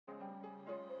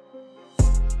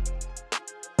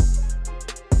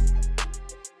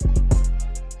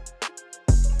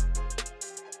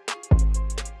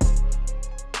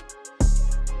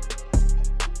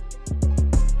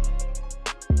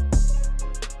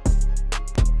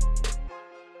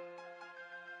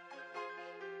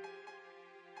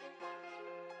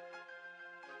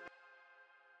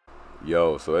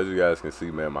Yo, so as you guys can see,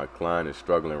 man, my client is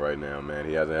struggling right now, man.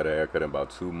 He hasn't had a haircut in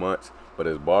about 2 months. But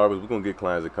as barbers, we're gonna get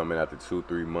clients that come in after 2,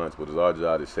 3 months. But it's our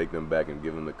job to shake them back and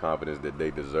give them the confidence that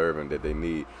they deserve and that they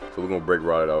need. So we're gonna break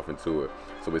right off into it.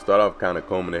 So we start off kind of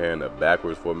combing the hair in a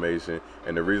backwards formation.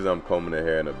 And the reason I'm combing the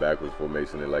hair in a backwards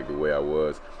formation is like the way I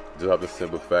was, just off the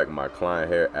simple fact my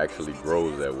client hair actually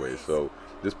grows that way. So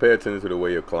just pay attention to the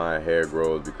way your client hair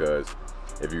grows, because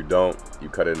if you don't, you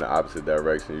cut it in the opposite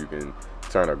direction, you can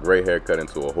turn a great haircut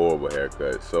into a horrible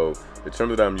haircut. So the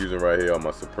trimmers that I'm using right here are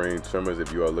my Supreme trimmers.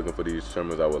 If you are looking for these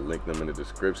trimmers, I will link them in the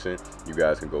description. You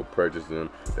guys can go purchase them.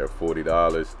 They're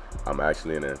 $40. I'm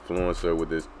actually an influencer with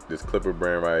this clipper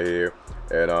brand right here.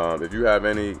 And if you have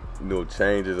any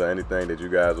changes or anything that you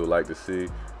guys would like to see,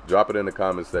 drop it in the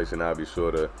comment section. I'll be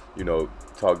sure to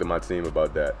talk to my team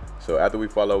about that. So after we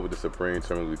follow up with the Supreme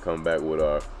trimmers, we come back with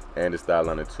our and the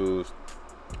Styliner 2s.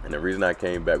 And the reason I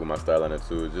came back with my Styliner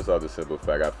 2 is just off the simple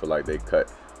fact I feel like they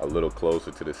cut a little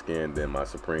closer to the skin than my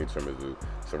Supreme trimmers do.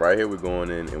 So right here we're going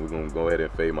in and we're going to go ahead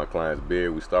and fade my client's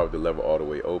beard. We start with the lever all the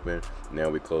way open. Now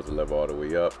we close the lever all the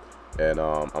way up. And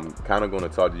I'm kind of going to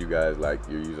talk to you guys like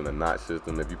you're using a notch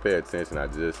system. If you pay attention, I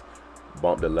just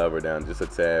bump the lever down just a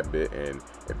tad bit, and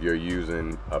if you're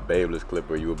using a Babeless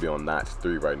clipper, you will be on notch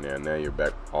 3 right now. Now you're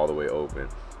back all the way open.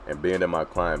 And being that my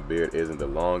client beard isn't the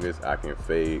longest, I can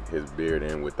fade his beard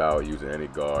in without using any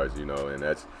guards, and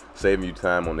that's saving you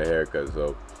time on the haircut.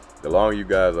 So the longer you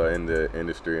guys are in the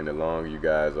industry and the longer you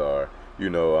guys are,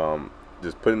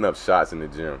 just putting up shots in the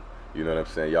gym, you know what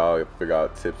I'm saying? Y'all figure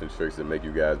out tips and tricks to make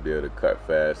you guys be able to cut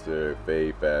faster,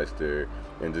 fade faster,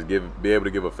 and just be able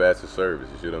to give a faster service,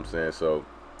 you see what I'm saying? So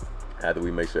after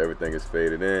we make sure everything is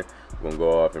faded in, we're going to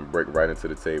go off and break right into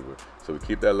the taper. So we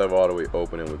keep that lever all the way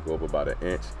open and we go up about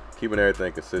 1 inch, keeping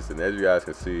everything consistent. As you guys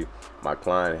can see, my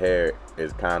client hair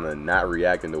is kind of not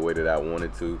reacting the way that I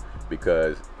wanted to,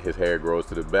 because his hair grows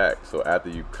to the back. So after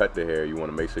you cut the hair, you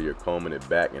want to make sure you're combing it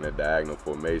back in a diagonal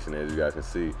formation. As you guys can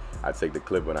see, I take the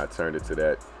clipper and I turned it to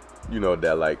that,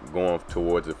 that like going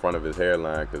towards the front of his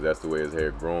hairline, because that's the way his hair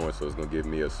growing. So it's going to give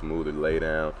me a smoother lay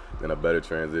down and a better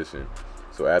transition.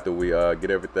 So after we get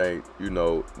everything,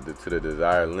 to the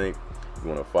desired length, you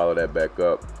want to follow that back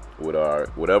up with our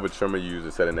whatever trimmer you use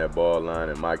to set in that ball line.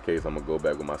 In my case, I'm gonna go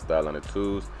back with my Styliner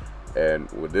 2s. And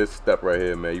with this step right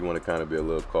here, man, you want to kind of be a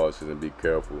little cautious and be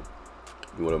careful.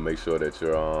 You want to make sure that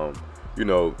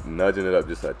you're nudging it up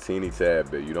just a teeny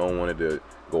tad bit. You don't want it to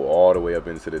go all the way up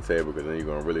into the taper, because then you're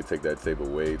gonna really take that taper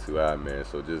way too high, man.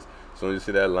 So just as soon as you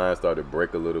see that line start to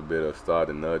break a little bit or start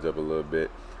to nudge up a little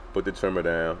bit, put the trimmer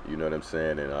down, you know what I'm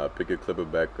saying, and pick your clipper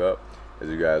back up. As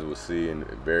you guys will see, and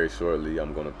very shortly,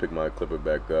 I'm gonna pick my clipper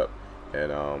back up,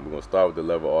 and we're gonna start with the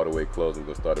lever all the way closed. We're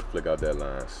gonna start to flick out that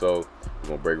line. So we're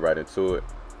gonna break right into it,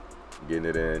 getting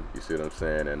it in. You see what I'm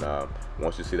saying? And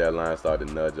once you see that line start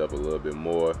to nudge up a little bit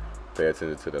more, pay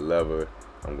attention to the lever.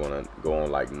 I'm gonna go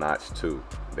on like notch 2.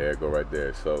 There, go right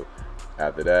there. So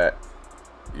after that,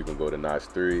 you can go to notch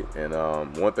 3. And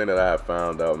one thing that I have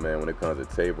found out, man, when it comes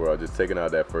to taper, or just taking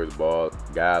out that first ball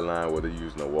guideline, whether you're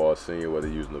using a Wahl Senior, whether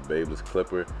you're using a Babeless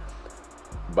clipper,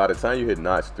 by the time you hit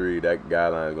notch 3, that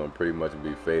guideline is going to pretty much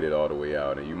be faded all the way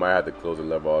out. And you might have to close the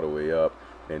lever all the way up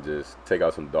and just take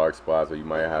out some dark spots, or you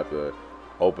might have to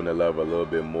open the lever a little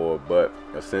bit more. But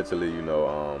essentially,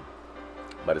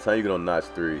 by the time you get on notch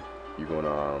 3, you're going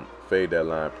to fade that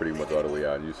line pretty much all the way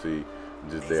out. And you see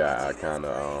just there, I kind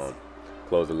of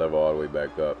close the lever all the way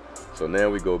back up. So now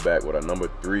we go back with our number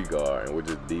 3 guard, and we're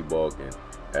just debulking.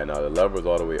 And the lever is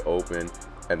all the way open.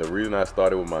 And the reason I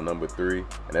started with my number 3,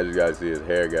 and as you guys see, his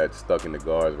hair got stuck in the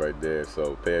guards right there.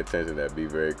 So pay attention to that. Be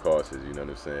very cautious. You know what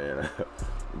I'm saying?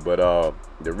 But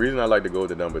the reason I like to go with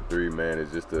the number 3, man,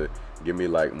 is just to give me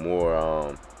like more.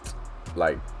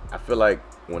 I feel like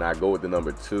when I go with the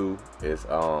number 2, it's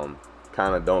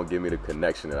kind of don't give me the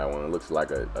connection that I want. It looks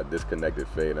like a disconnected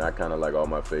fade, and I kind of like all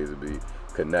my fades to be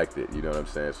connected. You know what I'm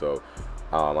saying? So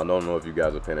I don't know if you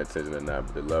guys are paying attention or not,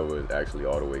 but the lever is actually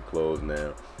all the way closed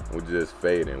now. We're just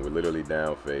fading. We're literally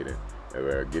down fading, and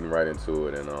we're getting right into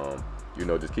it.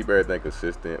 And just keep everything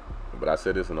consistent. But I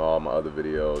said this in all my other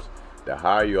videos: the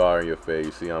higher you are in your fade,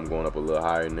 you see I'm going up a little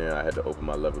higher now. I had to open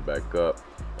my lever back up,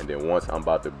 and then once I'm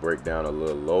about to break down a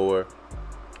little lower,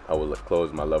 I will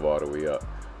close my lever all the way up.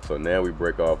 So now we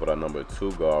break off with our number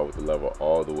 2 guard with the lever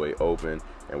all the way open,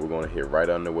 and we're going to hit right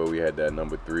under where we had that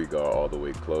number 3 guard all the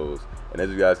way closed. And as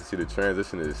you guys can see, the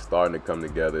transition is starting to come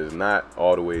together. It's not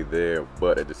all the way there,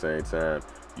 but at the same time,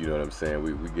 you know what I'm saying,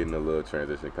 we getting a little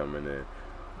transition coming in.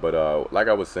 But like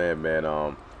I was saying, man,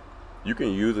 you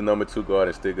can use the number 2 guard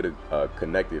and still get a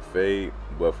connected fade,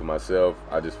 but for myself,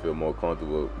 I just feel more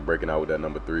comfortable breaking out with that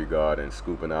number 3 guard and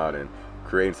scooping out and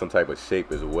creating some type of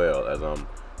shape as well as I'm,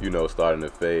 you know, starting to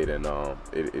fade. And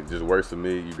it just works for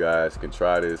me. You guys can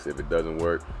try this. If it doesn't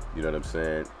work, you know what I'm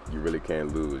saying, you really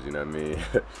can't lose, you know what I mean?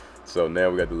 So now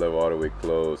we got the level all the way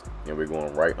closed, and we're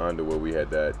going right under where we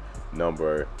had that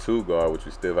number 2 guard, which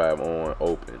we still have on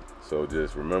open. So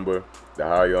just remember, the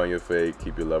higher you are on your fade,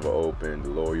 keep your level open. The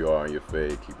lower you are on your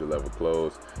fade, keep your level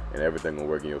closed, and everything will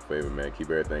work in your favor, man. Keep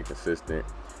everything consistent.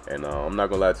 And I'm not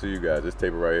gonna lie to you guys, this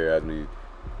taper right here has me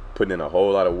putting in a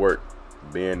whole lot of work,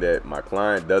 being that my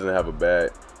client doesn't have a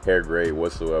bad hair grade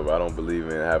whatsoever. I don't believe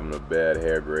in having a bad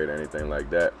hair grade or anything like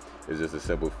that. It's just a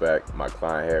simple fact, my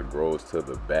client hair grows to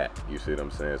the back. You see what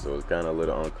I'm saying? So it's kind of a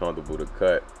little uncomfortable to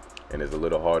cut, and it's a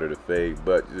little harder to fade,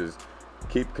 but just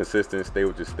keep consistent, stay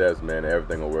with your steps, man, and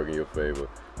everything will work in your favor.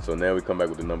 So now we come back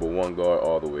with the number 1 guard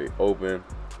all the way open,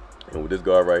 and with this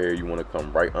guard right here, you want to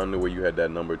come right under where you had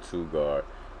that number 2 guard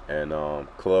and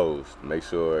close. Make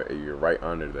sure you're right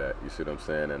under that. You see what I'm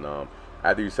saying? And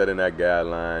after you set in that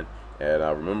guideline, and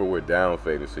remember we're down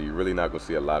fading, so you're really not gonna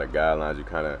see a lot of guidelines. You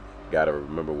kind of gotta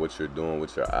remember what you're doing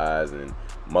with your eyes and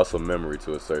muscle memory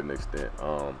to a certain extent.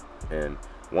 And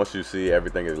once you see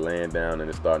everything is laying down and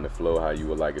it's starting to flow how you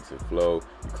would like it to flow,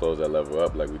 you close that level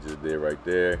up like we just did right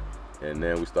there, and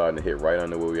then we starting to hit right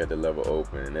under where we had the level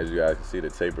open. And as you guys can see, the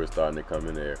taper is starting to come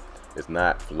in there. It's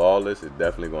not flawless. It's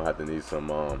definitely gonna have to need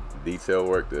some detail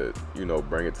work to, you know,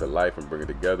 bring it to life and bring it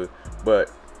together, but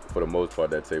for the most part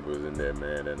that taper is in there,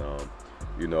 man. And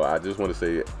you know, I just want to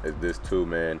say this too,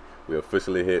 man, we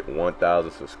officially hit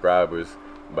 1,000 subscribers.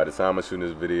 By the time I shoot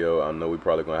this video, I know we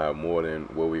probably gonna have more than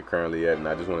where we're currently at, and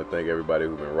I just want to thank everybody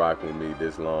who's been rocking with me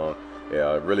this long.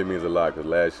 Yeah, it really means a lot, because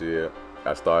last year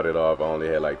I started off, I only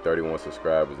had like 31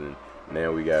 subscribers, and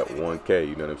now we got 1K,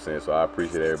 you know what I'm saying? So I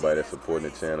appreciate everybody that's supporting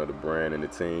the channel, the brand, and the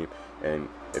team. And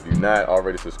if you're not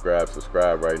already subscribed,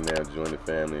 subscribe right now, join the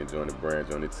family and join the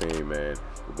brand, join the team, man.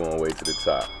 We're going way to the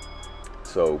top.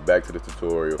 So back to the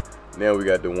tutorial. Now we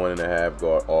got the 1.5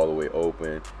 guard all the way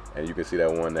open, and you can see that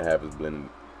 1.5 is blending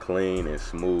clean and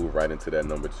smooth right into that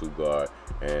number 2 guard.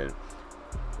 And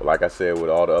like I said with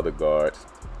all the other guards,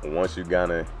 once you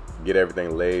gonna get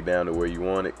everything laid down to where you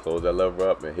want it, close that lever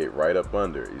up and hit right up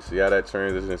under. You see how that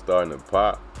transition is starting to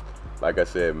pop? Like I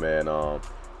said, man,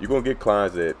 you're gonna get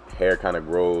clients that hair kind of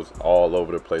grows all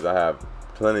over the place. I have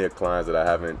plenty of clients that I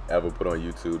haven't ever put on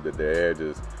YouTube that their hair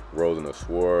just grows in a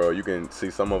swirl. You can see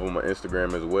some of them on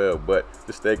Instagram as well, but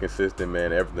just stay consistent,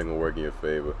 man. Everything will work in your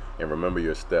favor, and remember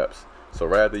your steps. So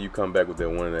right after you come back with that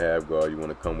 1.5 guard, you want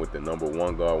to come with the number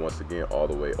 1 guard once again all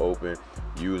the way open.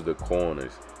 Use the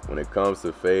corners. When it comes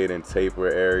to fade and taper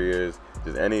areas,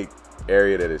 just any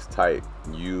area that is tight,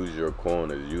 use your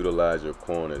corners, utilize your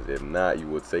corners. If not, you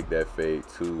will take that fade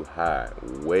too high,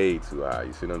 way too high.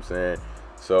 You see what I'm saying?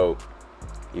 So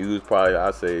use probably,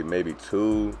 I say maybe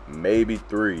 2, maybe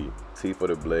 3 teeth of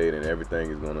the blade, and everything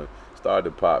is gonna start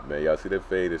to pop, man. Y'all see that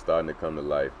fade is starting to come to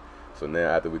life. So now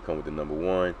after we come with the number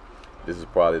 1, this is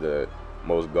probably the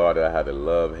most guard that I had a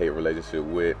love-hate relationship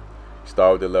with.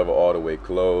 Start with the lever all the way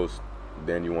closed,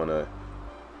 then you want to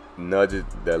nudge it,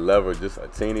 that lever just a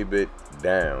teeny bit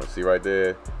down. See right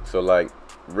there? So like,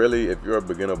 really, if you're a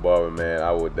beginner barber, man,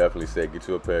 I would definitely say get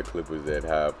you a pair of clippers that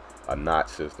have a notch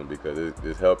system, because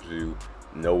this helps you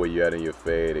know where you're at in your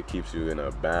fade. It keeps you in a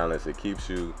balance. It keeps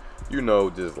you, you know,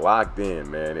 just locked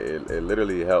in, man. It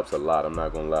literally helps a lot, I'm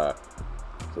not gonna lie.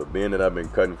 So being that I've been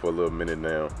cutting for a little minute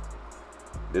now,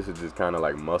 this is just kind of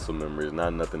like muscle memory. It's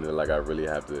not nothing that like I really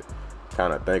have to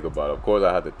kind of think about. Of course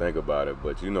I have to think about it,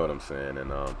 but you know what I'm saying.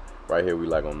 And right here we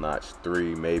like on notch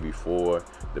 3, maybe 4,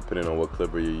 depending on what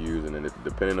clipper you're using, and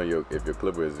depending on if your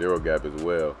clipper is 0 gap as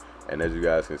well. And as you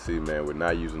guys can see, man, we're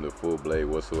not using the full blade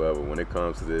whatsoever. When it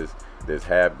comes to this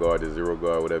half guard, this 0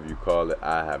 guard, whatever you call it,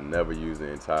 I have never used the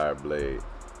entire blade,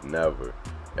 never.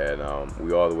 And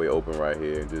we all the way open right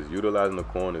here, and just utilizing the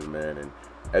corners, man. And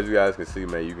as you guys can see,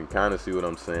 man, you can kind of see what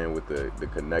I'm saying with the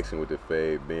connection with the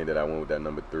fade, being that I went with that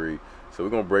number 3. So we're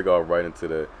gonna break off right into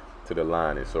the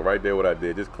lining. So right there, what I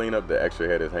did, just clean up the extra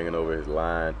hair that's hanging over his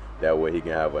line. That way he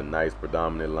can have a nice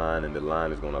predominant line, and the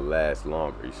line is gonna last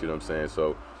longer. You see what I'm saying?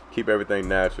 So keep everything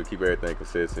natural, keep everything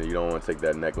consistent. You don't want to take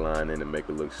that neckline in and make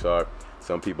it look sharp.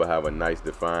 Some people have a nice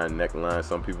defined neckline,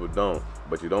 some people don't.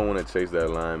 But you don't want to chase that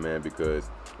line, man, because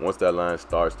once that line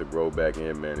starts to grow back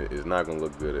in, man, it's not going to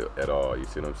look good at all. You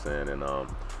see what I'm saying? And,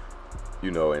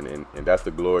 you know, and that's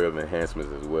the glory of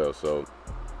enhancements as well. So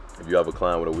if you have a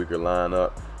client with a weaker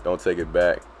lineup, don't take it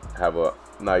back. Have a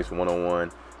nice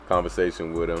one-on-one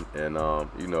conversation with them, and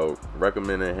you know,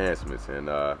 recommend enhancements. And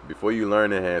before you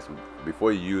learn enhancements,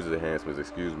 before you use enhancements,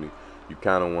 excuse me, you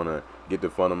kind of want to get the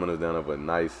fundamentals down of a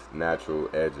nice natural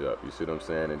edge up. You see what I'm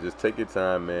saying? And just take your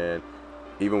time, man.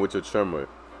 even with your trimmer,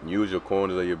 use your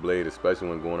corners of your blade, especially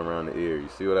when going around the ear. You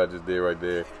see what I just did right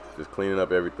there? Just cleaning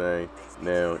up everything.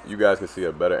 Now, you guys can see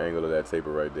a better angle of that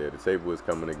taper right there. The taper is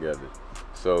coming together.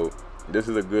 So, this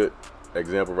is a good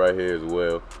example right here as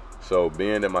well. So,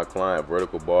 being that my client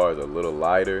vertical bar is a little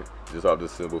lighter, just off the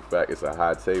simple fact it's a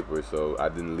high taper, so I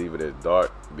didn't leave it as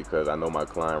dark because I know my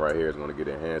client right here is going to get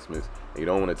enhancements. And you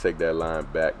don't want to take that line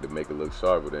back to make it look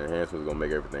sharper. The enhancements are going to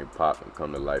make everything pop and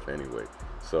come to life anyway.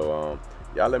 So,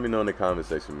 y'all let me know in the comment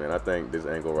section, man. I think this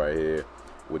angle right here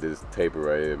with this taper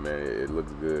right here, man, it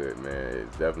looks good, man.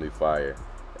 It's definitely fire.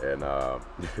 And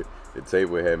the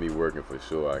taper had me working for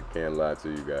sure. I can't lie to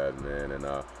you guys, man. And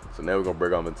so now we're gonna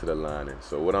break off into the lining.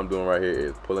 So what I'm doing right here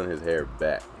is pulling his hair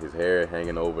back. His hair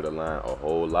hanging over the line a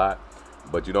whole lot,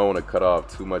 but you don't want to cut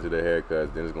off too much of the hair because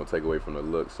then it's gonna take away from the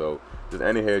look. So just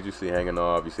any hairs you see hanging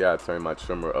off, you see how I turn my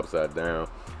trimmer upside down,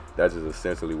 that just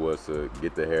essentially was to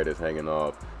get the hair that's hanging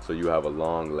off so you have a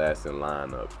long lasting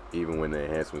lineup even when the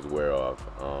enhancements wear off.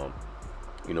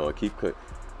 You know, keep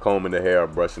combing the hair or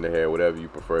brushing the hair, whatever you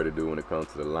prefer to do when it comes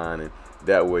to the lining.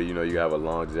 That way, you know, you have a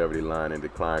longevity line and the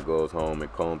client goes home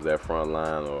and combs that front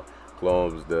line or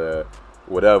combs the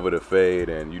whatever the fade,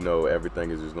 and you know everything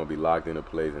is just gonna be locked into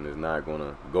place and it's not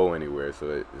gonna go anywhere.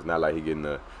 So it's not like he getting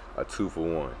a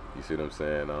 2-for-1. You see what I'm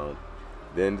saying?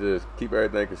 Then just keep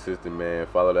everything consistent, man.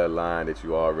 Follow that line that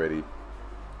you already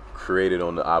created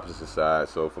on the opposite side.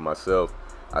 So for myself,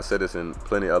 I said this in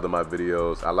plenty of other my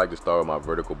videos, I like to start with my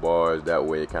vertical bars. That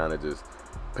way it kind of just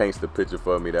paints the picture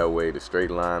for me. That way the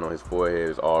straight line on his forehead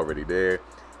is already there.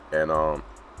 And I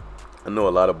know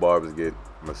a lot of barbers get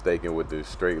mistaken with the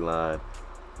straight line.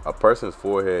 A person's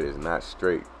forehead is not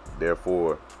straight,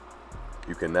 therefore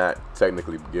you cannot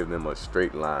technically give them a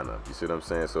straight lineup. You see what I'm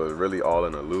saying? So it's really all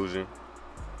an illusion.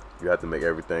 You have to make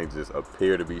everything just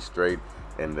appear to be straight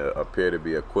and appear to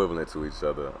be equivalent to each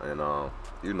other. And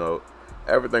you know,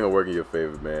 everything will work in your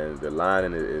favor, man. The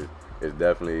lining is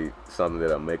definitely something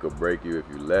that'll make or break you if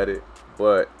you let it.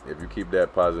 But if you keep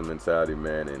that positive mentality,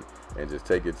 man, and just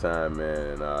take your time,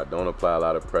 man, and don't apply a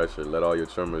lot of pressure. Let all your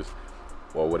trimmers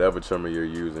or whatever trimmer you're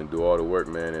using do all the work,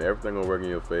 man, and everything will work in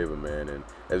your favor, man. And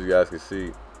as you guys can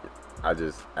see, I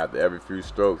just, after every few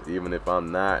strokes, even if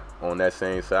I'm not on that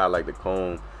same side, I like to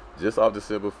comb, just off the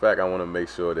simple fact I want to make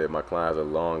sure that my clients are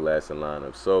long-lasting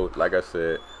lineups. So, like I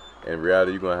said, in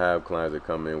reality, you're going to have clients that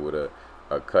come in with a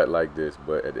cut like this,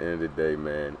 but at the end of the day,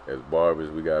 man, as barbers,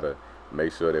 we got to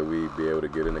make sure that we be able to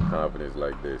get into confidence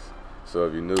like this. So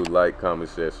if you're new, like, comment,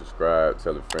 share, subscribe,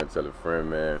 tell a friend,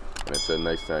 man. And until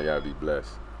next time, y'all be blessed.